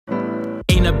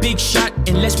ain't a big shot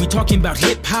unless we talking about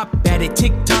hip-hop. Bad at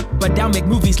TikTok, but I'll make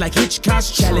movies like Hitchcock's.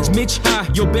 Challenge Mitch,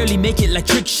 you'll barely make it like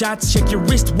trick shots. Check your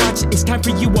wristwatch, it's time for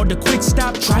you all to quit.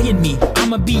 Stop trying me.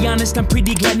 I'ma be honest, I'm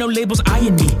pretty glad no labels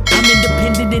eyeing me. I'm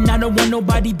independent and I don't want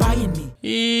nobody buying me.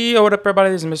 Yo, what up everybody,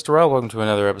 this is Mr. Darrell. Welcome to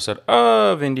another episode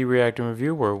of Indie React and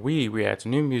Review, where we react to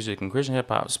new music and Christian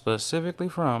hip-hop, specifically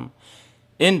from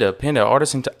independent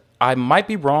artists. And I might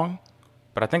be wrong,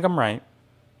 but I think I'm right.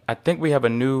 I think we have a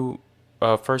new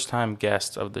first-time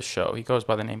guest of the show. He goes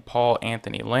by the name Paul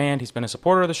Anthony Land. He's been a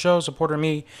supporter of the show, supporter of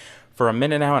me for a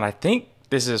minute now, and I think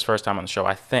this is his first time on the show.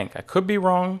 I could be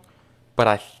wrong, but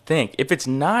I think if it's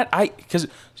not, because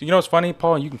you know what's funny,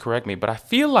 Paul, you can correct me, but I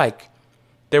feel like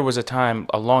there was a time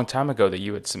a long time ago that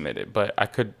you had submitted, but I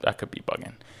could be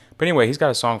bugging. But anyway, he's got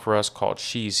a song for us called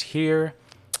 "She's Here,"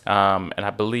 and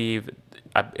I believe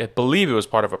it was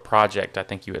part of a project. I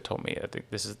think you had told me. I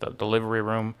think this is the delivery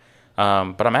room.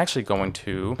 But I'm actually going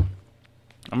to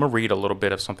read a little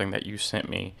bit of something that you sent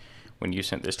me when you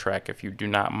sent this track, if you do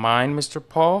not mind, Mr.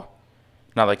 Paul.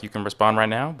 Not like you can respond right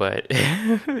now, but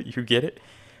you get it.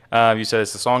 You said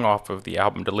it's a song off of the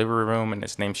album Delivery Room, and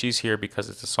it's named "She's Here" because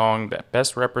it's a song that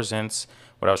best represents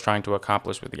what I was trying to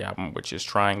accomplish with the album, which is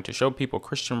trying to show people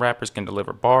Christian rappers can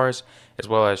deliver bars, as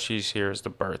well as "She's Here" is the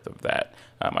birth of that.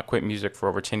 I quit music for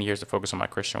over 10 years to focus on my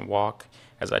Christian walk,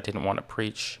 as I didn't want to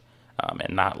preach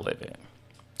and not live it.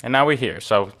 And now we're here.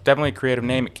 So definitely a creative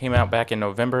name. It came out back in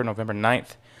November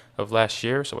 9th of last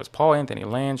year. So it's Paul Anthony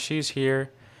Land, "She's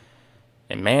Here."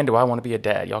 And man, do I want to be a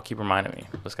dad. Y'all keep reminding me.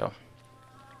 Let's go.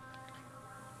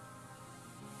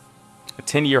 A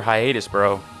 10-year hiatus,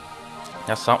 bro.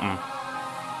 That's something.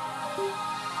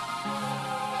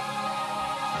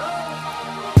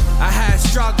 I had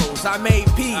struggles, I made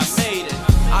peace. I made it.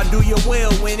 I do your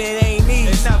will when it ain't easy.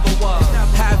 It never was.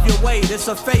 Have your way, this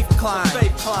a faith climb.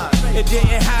 It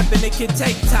didn't happen, it can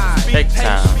take time.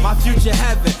 My future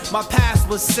heaven, my past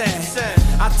was sin.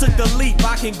 I took the leap,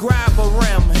 I can grab a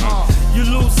rim. You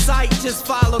lose sight, just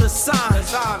follow the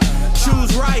signs.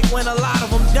 Choose right when a lot of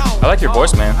them don't. I like your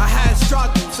voice, man. I had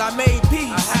struggles, I made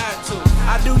peace. I had to.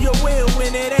 I do your will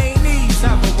when it ain't easy.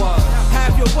 Never was.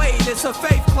 Have your way, this a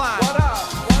faith climb.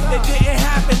 It didn't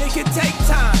happen, it can take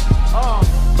time.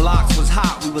 Blocks was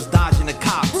hot, we was dodging the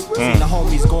cops. Seen the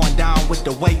homies going down with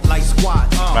the weight like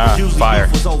squats. Usually fire.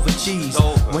 beef was over cheese.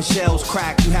 When shells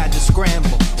cracked, you had to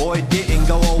scramble, or it didn't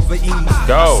go over easy.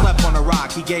 Go. I slept on a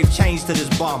rock, he gave change to this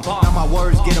bum. Now my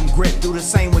words get him grip, do the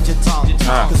same with your tongue.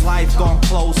 Cause life gon'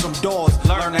 close some doors,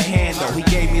 learn to handle. He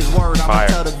gave me his word, I'ma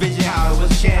tell the vision how it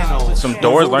was channeled. Some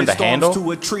doors learn to handle?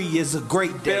 To a tree is a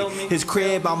great day. His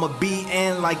crib, I'ma be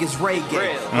in like it's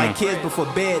reggae. Like kids before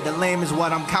bed, the lamb is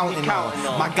what I'm counting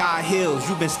on. My God hills,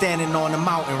 you've been standing on the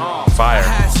mountain. Fire.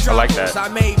 I like that. I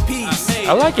made peace.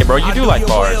 I like it, bro. You do like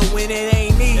bars. When it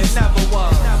ain't easy. It never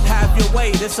was. Have your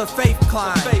way, this a faith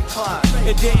climb.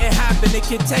 It didn't happen, it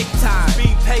can take time.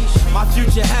 Be patient. My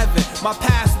future heaven, my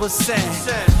past was sin.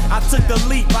 I took the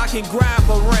leap, I can grab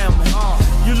a rim.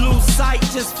 You lose sight,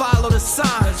 just follow the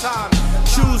signs.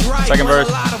 Choose right. Second verse.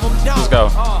 A lot of them don't. Let's go.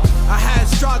 I had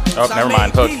struggles. Oh, never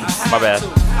mind. Hook. My bad.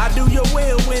 I do your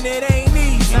will when it ain't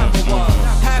easy.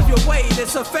 Have your way,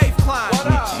 it's a faith climb.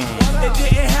 It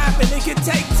didn't happen, it can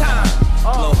take time.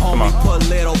 Little homie put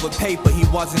lid over paper, he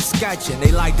wasn't sketching.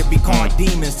 They like to be called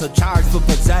demons, to charge for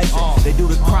possession. They do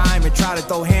the crime and try to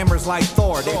throw hammers like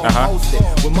Thor. They post it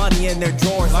with money in their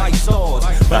drawers like stores.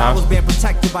 But I was being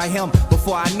protected by him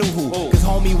before I knew who. Cause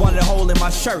homie wanted a hole in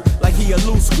my shirt like he a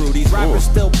loose screw. These rappers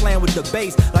still playing with the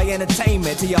bass like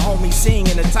entertainment. Till your homie sing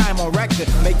in the time on record,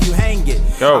 make you hang it.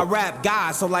 I rap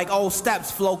God, so like old steps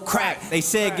flow crack. They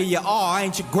said give you all, I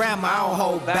ain't your grandma, I don't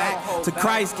hold back. To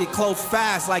Christ get close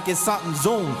fast like it's something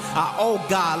Zoom. I owe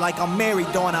God like I'm married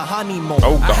during a honeymoon.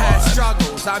 Oh God. I had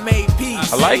struggles, I made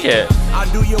peace. I like it. I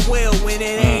do your will when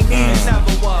it ain't easy.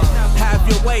 Never was. Have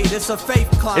your way, this a faith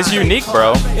climb. It's unique,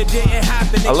 bro. It didn't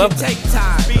happen, it I love can take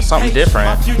time. It's something different.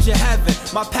 My future heaven,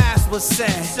 my past was sin.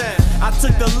 I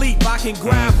took the leap, I can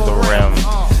grab a rim.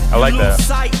 I like that.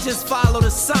 Sight, just follow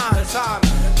the signs.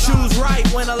 Choose right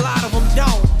when a lot of them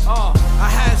don't. I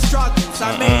had struggles,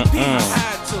 I made peace. I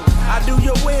had to. I do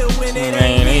your will when it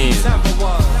ain't easy.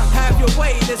 Have your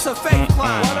way, it's a faith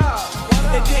climb.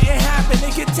 It didn't happen,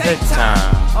 it can take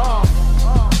time.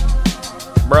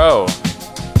 Bro,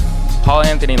 Paul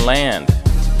Anthony Land,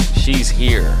 "She's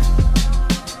Here."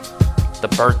 The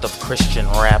birth of Christian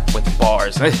rap with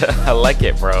bars. I like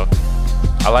it, bro.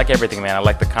 I like everything, man. I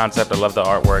like the concept. I love the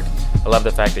artwork. I love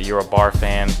the fact that you're a bar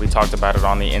fan. We talked about it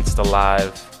on the Insta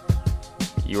Live.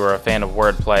 You were a fan of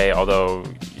wordplay, although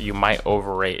you might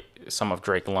overrate some of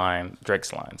Drake's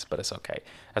lines, but it's okay.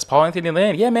 As Paul Anthony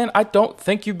Land, yeah, man, I don't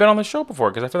think you've been on the show before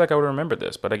because I feel like I would remember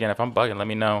this. But again, if I'm bugging, let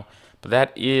me know. But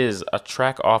that is a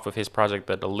track off of his project,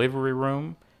 The Delivery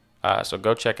Room. So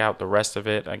go check out the rest of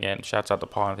it. Again, shouts out to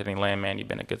Paul Anthony Land, man. You've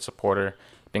been a good supporter.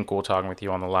 Been cool talking with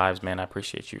you on the lives, man. I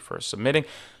appreciate you for submitting.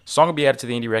 Song will be added to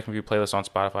the Indie Reaction Review playlist on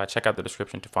Spotify. Check out the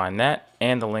description to find that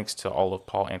and the links to all of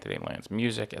Paul Anthony Land's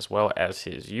music as well as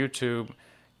his YouTube.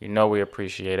 You know we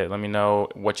appreciate it. Let me know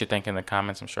what you think in the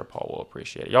comments. I'm sure Paul will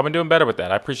appreciate it. Y'all been doing better with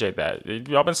that. I appreciate that.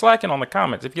 Y'all been slacking on the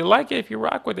comments. If you like it, if you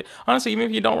rock with it, honestly, even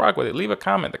if you don't rock with it, leave a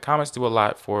comment. The comments do a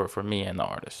lot for me and the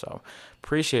artist. So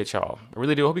appreciate y'all. I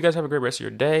really do. Hope you guys have a great rest of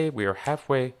your day. We are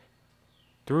halfway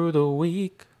through the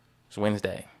week. It's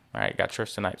Wednesday. All right, got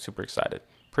church tonight. Super excited.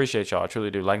 Appreciate y'all. I truly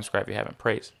do. Like and subscribe if you haven't.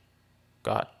 Praise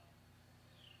God.